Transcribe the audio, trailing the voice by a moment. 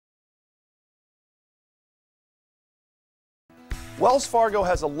Wells Fargo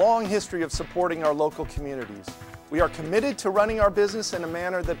has a long history of supporting our local communities. We are committed to running our business in a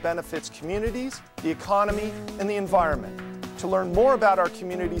manner that benefits communities, the economy, and the environment. To learn more about our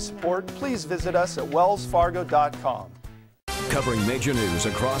community support, please visit us at wellsfargo.com. Covering major news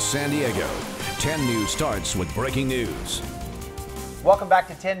across San Diego, 10 News starts with breaking news. Welcome back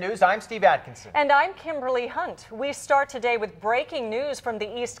to 10 News. I'm Steve Atkinson. And I'm Kimberly Hunt. We start today with breaking news from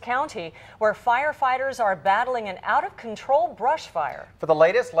the East County, where firefighters are battling an out-of-control brush fire. For the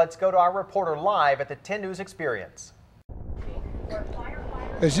latest, let's go to our reporter live at the 10 News Experience.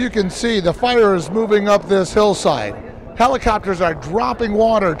 As you can see, the fire is moving up this hillside. Helicopters are dropping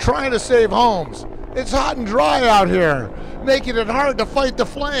water, trying to save homes. It's hot and dry out here, making it hard to fight the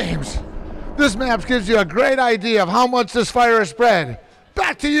flames. This map gives you a great idea of how much this fire has spread.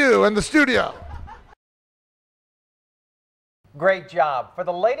 Back to you in the studio. Great job. For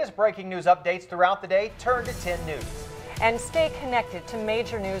the latest breaking news updates throughout the day, turn to 10 News. And stay connected to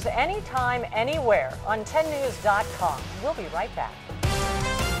major news anytime, anywhere on 10news.com. We'll be right back.